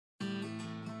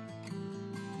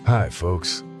Hi,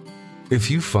 folks. If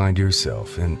you find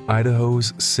yourself in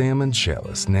Idaho's Salmon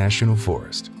Challis National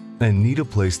Forest and need a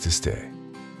place to stay,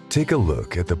 take a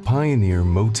look at the Pioneer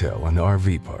Motel and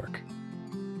RV Park.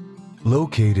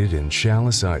 Located in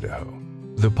Challis, Idaho,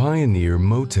 the Pioneer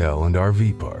Motel and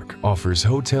RV Park offers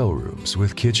hotel rooms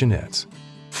with kitchenettes,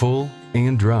 full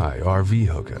and dry RV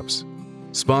hookups,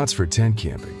 spots for tent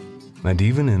camping, and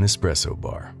even an espresso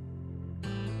bar.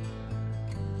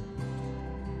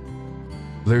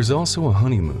 There's also a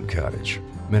honeymoon cottage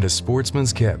and a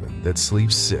sportsman's cabin that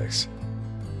sleeps 6.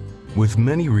 With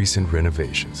many recent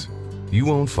renovations, you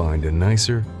won't find a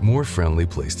nicer, more friendly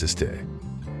place to stay.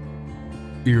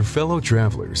 Your fellow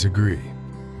travelers agree.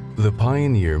 The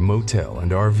Pioneer Motel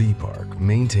and RV Park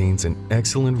maintains an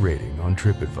excellent rating on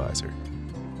TripAdvisor.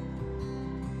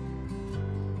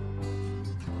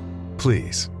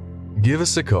 Please, give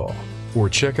us a call or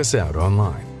check us out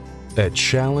online at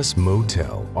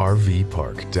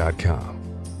challismotelrvpark.com.